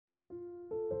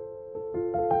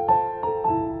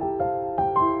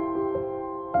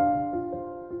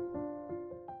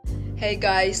Hey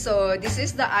guys, so this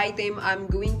is the item I'm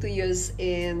going to use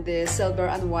in the silver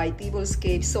and white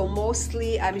tablescape. So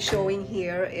mostly I'm showing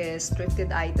here is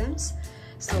thrifted items.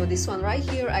 So this one right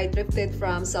here I thrifted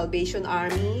from Salvation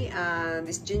Army, and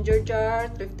this ginger jar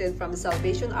thrifted from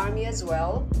Salvation Army as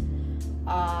well.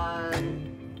 And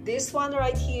this one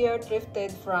right here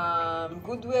thrifted from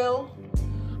Goodwill.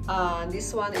 And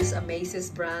this one is a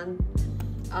Macy's brand.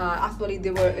 Actually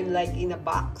they were in a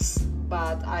box,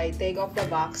 but I take off the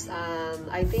box, and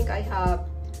I think I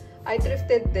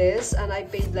thrifted this and I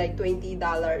paid like $20.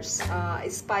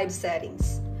 It's 5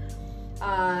 settings.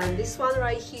 And this one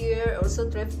right here also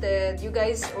thrifted. You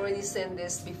guys already seen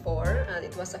this before, and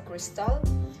it was a crystal,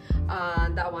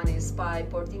 and that one is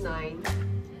 $5.49.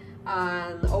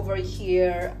 And over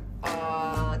here,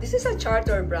 this is a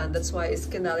charter brand, that's why it's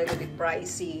kinda a little bit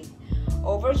pricey.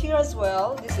 Over here as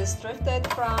well, this is thrifted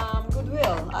from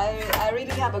Goodwill. I really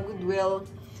have a Goodwill.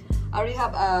 I really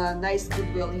have a nice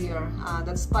Goodwill here.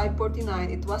 That's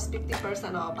 $5.49. It was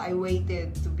 50% off. I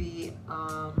waited to be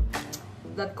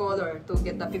that color to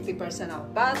get the 50% off.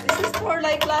 But this is for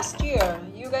like last year.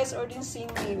 You guys already seen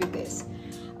me with this.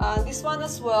 This one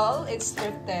as well, it's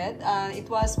thrifted. It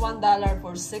was $1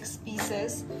 for 6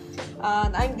 pieces.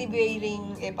 And I'm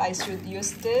debating if I should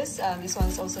use this. This one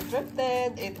is also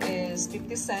thrifted. It is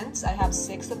 50 cents. I have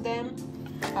 6 of them.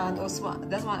 And also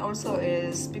that one also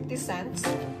is 50 cents.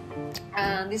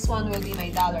 And this one will be my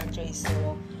Dollar Tree. So,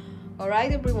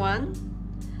 alright everyone.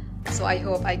 So I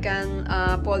hope I can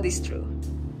pull this through.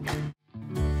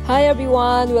 Hi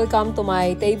everyone, welcome to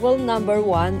my table number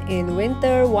 1 in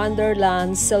Winter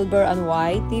Wonderland Silver and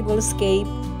White Tablescape.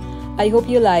 I hope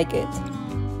you like it.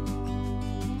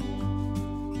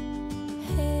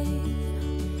 Hey,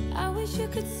 I wish you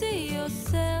could see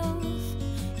yourself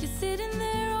just sitting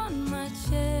there on my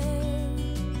chair.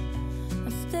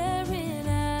 I'm staring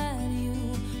at you,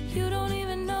 you don't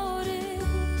even notice.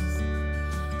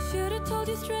 Should have told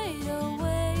you straight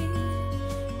away,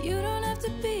 you don't have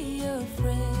to be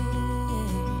afraid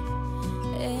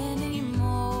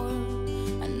anymore.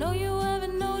 I know you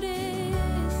haven't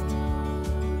noticed.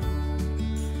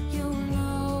 You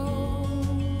know.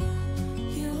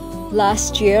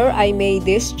 Last year, I made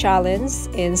this challenge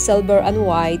in silver and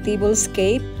white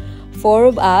tablescape. 4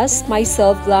 of us,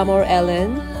 myself, Glamour,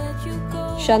 Ellen,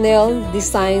 Chanel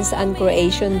Designs and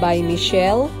Creation by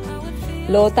Michelle,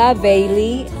 Lota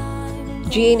Bailey,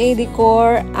 G&A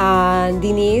Decor, and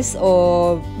Denise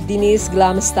of Denise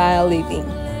Glam Style Living.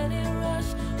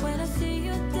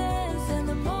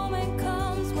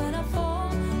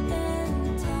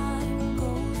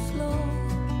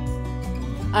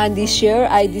 And this year,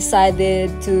 I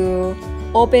decided to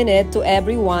open it to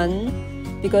everyone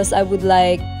because I would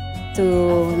like to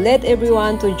let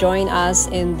everyone to join us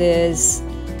in this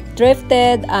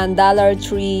thrifted and Dollar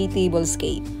Tree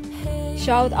tablescape.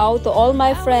 Shout out to all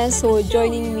my friends who are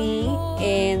joining me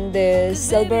in the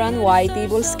silver and white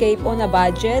tablescape on a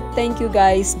budget. Thank you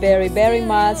guys very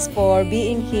much for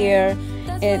being here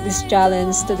in this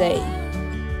challenge today.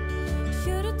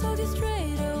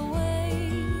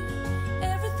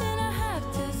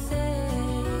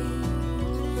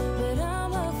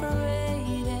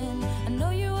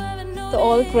 To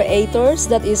all creators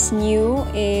that is new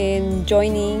in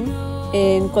joining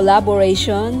in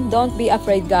collaboration, don't be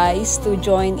afraid guys to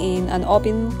join in an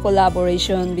open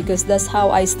collaboration, because that's how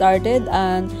I started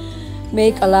and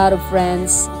make a lot of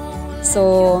friends.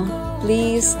 So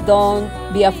please don't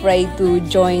be afraid to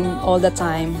join all the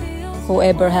time,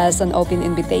 whoever has an open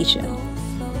invitation.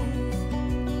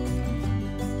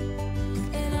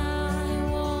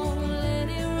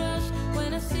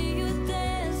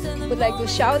 Would like to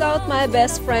shout out my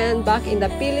best friend back in the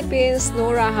Philippines,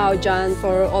 Nora Haujan,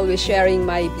 for always sharing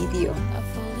my video.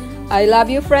 I love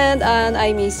you friend, and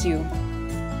I miss you.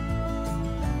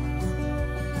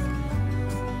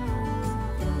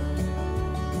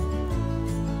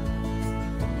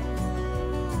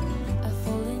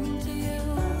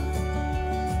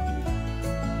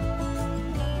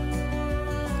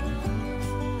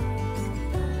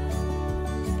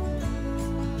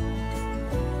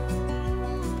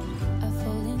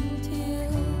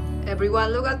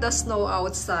 Everyone, look at the snow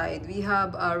outside. We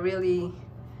have a really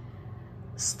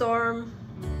storm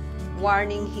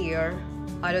warning here.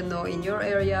 I don't know in your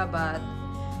area, but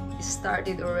it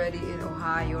started already in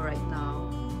Ohio right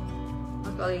now.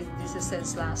 Actually, this is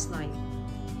since last night.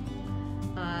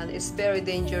 And it's very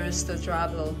dangerous to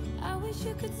travel.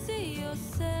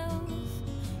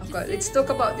 Okay, let's talk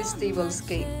about this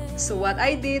tablescape. So what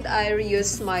I did, I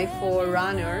reused my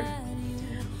Forerunner.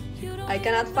 I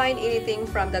cannot find anything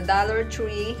from the Dollar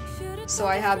Tree, so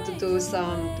I have to do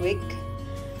some tweak.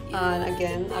 And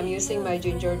again, I'm using my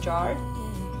ginger jar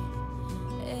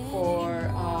for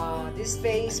this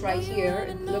vase right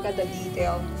here. Look at the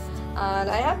detail. And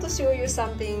I have to show you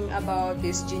something about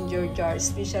this ginger jar,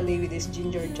 especially with this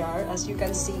ginger jar. As you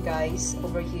can see, guys,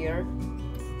 over here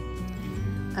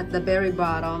at the very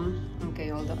bottom. Okay,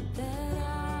 hold on.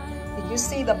 Did you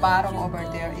see the bottom over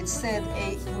there? It said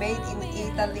made in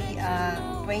Italy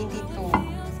 22.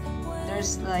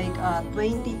 There's like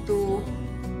 22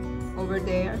 over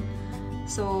there.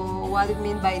 So what it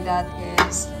means by that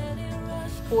is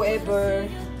whoever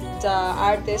the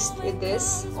artist with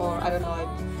this, or I don't know,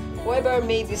 whoever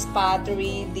made this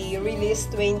pottery, they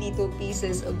released 22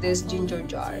 pieces of this ginger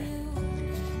jar.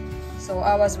 So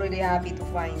I was really happy to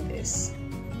find this.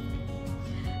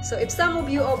 So if some of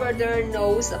you over there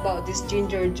knows about this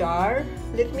ginger jar,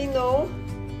 let me know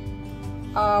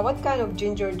what kind of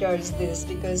ginger jar is this,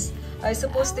 because I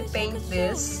supposed to paint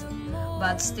this,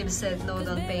 but Steve said no,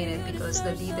 don't paint it because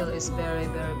the detail is very,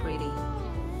 very pretty.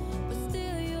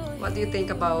 What do you think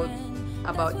about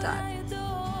that?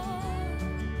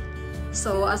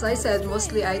 So as I said,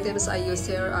 mostly items I use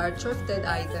here are thrifted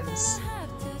items.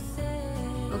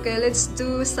 Okay, let's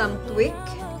do some tweak.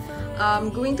 I'm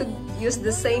going to use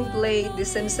the same plate, the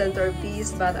same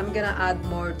centerpiece, but I'm gonna add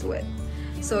more to it.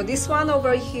 So this one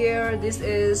over here, this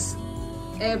is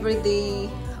everyday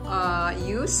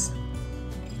use,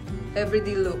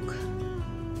 everyday look.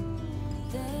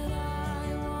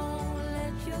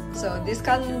 So this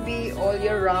can be all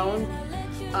year round,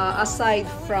 aside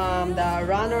from the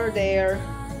runner there,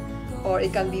 or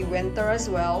it can be winter as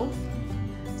well.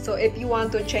 So if you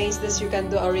want to change this, you can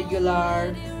do a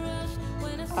regular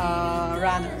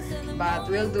runner, but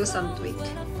we'll do some tweak.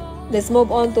 Let's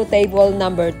move on to table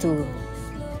number 2.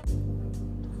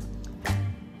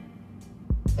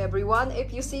 Everyone,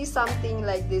 if you see something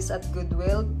like this at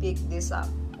Goodwill, pick this up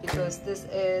because this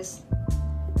is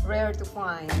rare to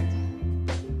find.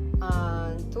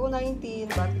 $2.19,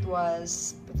 but it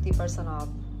was 50% off.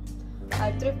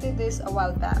 I thrifted this a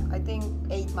while back, I think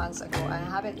 8 months ago. I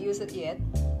haven't used it yet.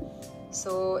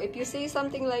 So if you see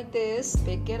something like this,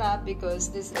 pick it up because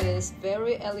this is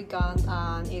very elegant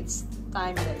and it's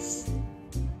timeless.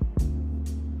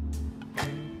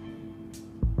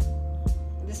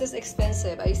 This is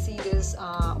expensive. I see this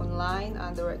online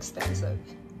and they're expensive.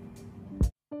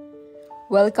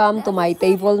 Welcome to my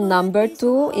table number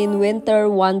 2 in Winter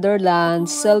Wonderland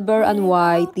Silver and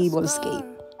White Tablescape.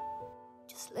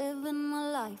 Just living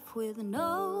my life with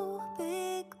no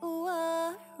big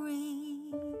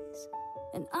worries.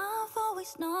 And I've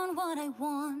always known what I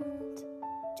want,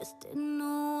 just didn't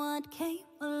know what came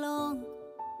along.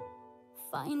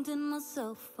 Finding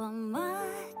myself a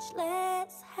much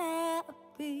less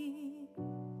happy.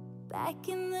 Back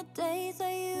in the days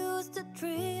I used to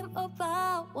dream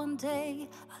about one day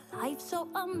a life so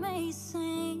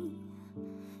amazing,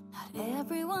 not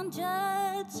everyone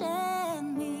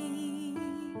judging me.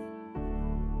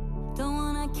 Don't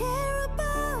wanna care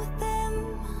about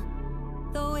them,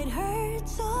 though it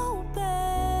hurts so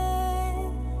bad.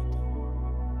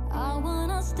 I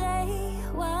wanna stay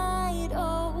wide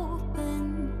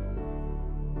open,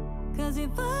 'cause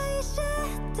if I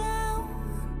shut down,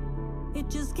 it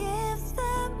just gives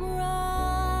them right.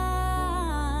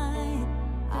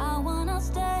 I wanna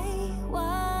stay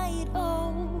wide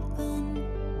open.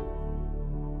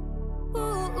 Ooh,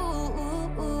 ooh,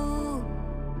 ooh, ooh.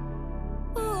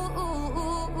 Ooh, ooh,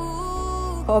 ooh,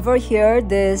 ooh. Over here,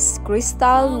 this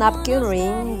crystal napkin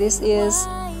ring. This is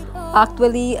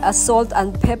actually a salt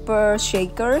and pepper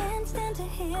shaker.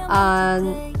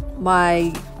 And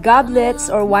my goblets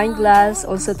or wine glass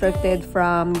also thrifted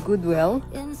from Goodwill.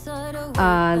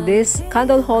 And this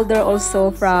candle holder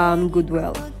also from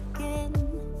Goodwill.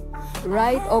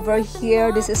 Right over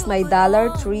here, this is my Dollar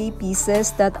Tree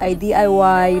pieces that I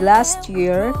DIY last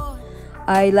year.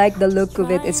 I like the look of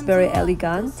it. It's very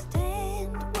elegant.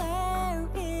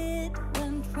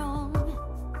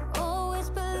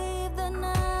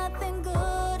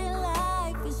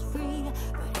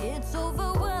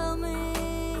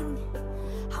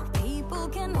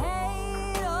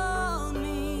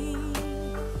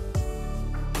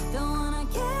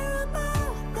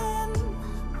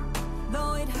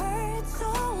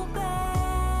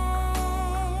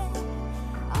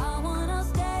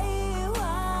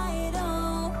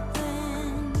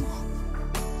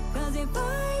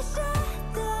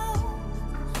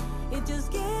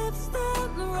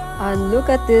 And look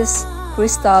at this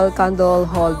crystal candle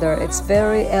holder. It's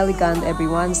very elegant,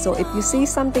 everyone. So if you see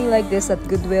something like this at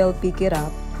Goodwill, pick it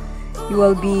up. You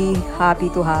will be happy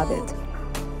to have it.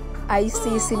 I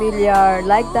see similar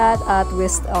like that at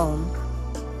West Elm.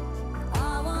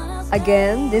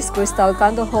 Again, this crystal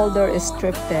candle holder is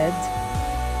thrifted.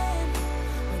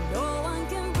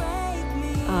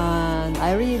 And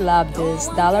I really love this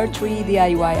Dollar Tree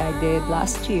DIY I did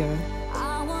last year.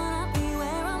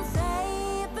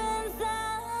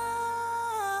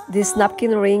 This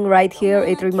napkin ring right here,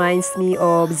 it reminds me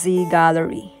of Z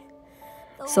Gallery.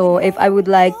 So if I would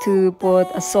like to put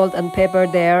a salt and pepper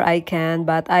there, I can,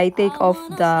 but I take off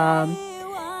the,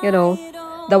 you know,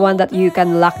 the one that you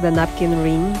can lock the napkin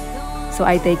ring. So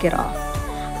I take it off.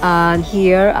 And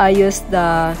here I use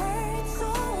the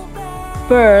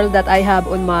pearl that I have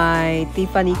on my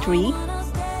Tiffany tree.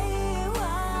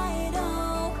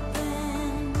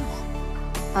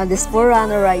 And this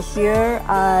forerunner right here,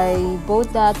 I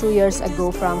bought that 2 years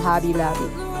ago from Hobby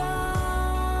Lobby.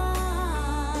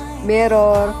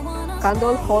 Mirror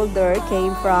candle holder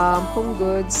came from Home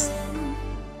Goods.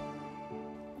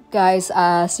 Guys,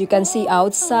 as you can see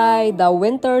outside, the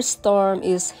winter storm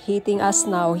is hitting us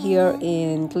now here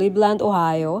in Cleveland,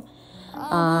 Ohio.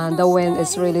 And the wind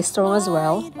is really strong as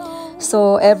well.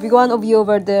 So every one of you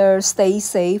over there, stay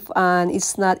safe, and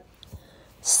it's not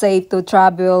safe to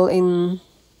travel in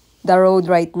the road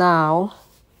right now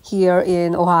here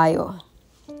in Ohio.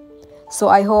 So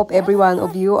I hope every one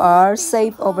of you are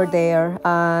safe over there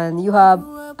and you have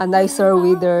a nicer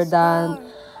weather than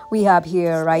we have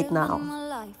here right now.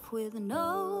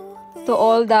 To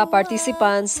all the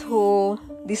participants who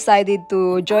decided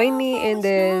to join me in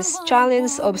this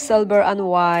challenge of silver and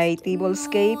white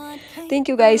tablescape, thank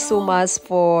you guys so much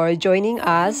for joining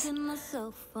us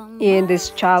in this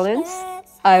challenge.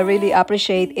 I really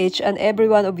appreciate each and every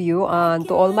one of you, and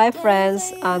to all my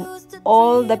friends and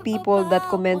all the people that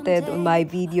commented on my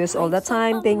videos all the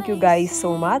time, thank you guys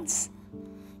so much.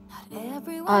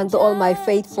 And to all my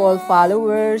faithful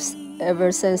followers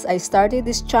ever since I started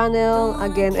this channel,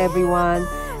 again everyone,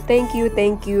 thank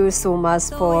you so much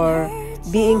for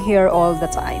being here all the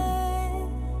time.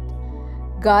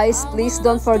 Guys, please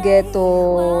don't forget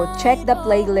to check the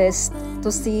playlist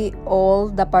to see all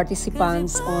the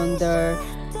participants on their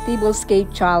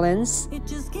tablescape challenge.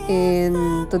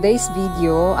 In today's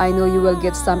video, I know you will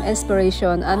get some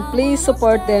inspiration, and please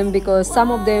support them because some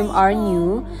of them are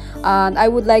new. And I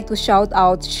would like to shout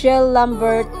out Shell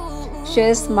Lambert.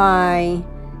 She's my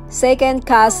second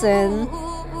cousin,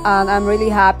 and I'm really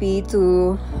happy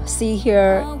to see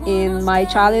her in my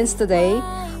challenge today.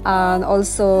 And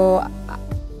also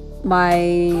my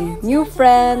new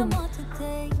friend,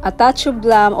 a touch of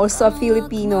glam, also a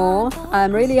Filipino.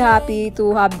 I'm really happy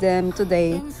to have them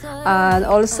today. And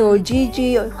also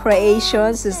Gigi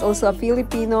Creations is also a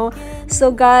Filipino. So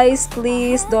guys,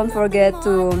 please don't forget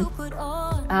to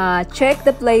check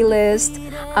the playlist.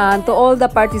 And to all the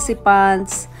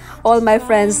participants, all my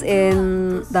friends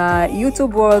in the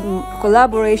YouTube world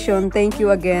collaboration, thank you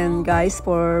again guys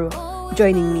for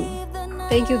joining me.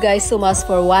 Thank you guys so much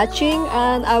for watching,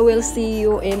 and I will see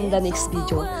you in the next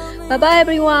video. Bye bye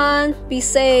everyone, be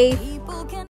safe.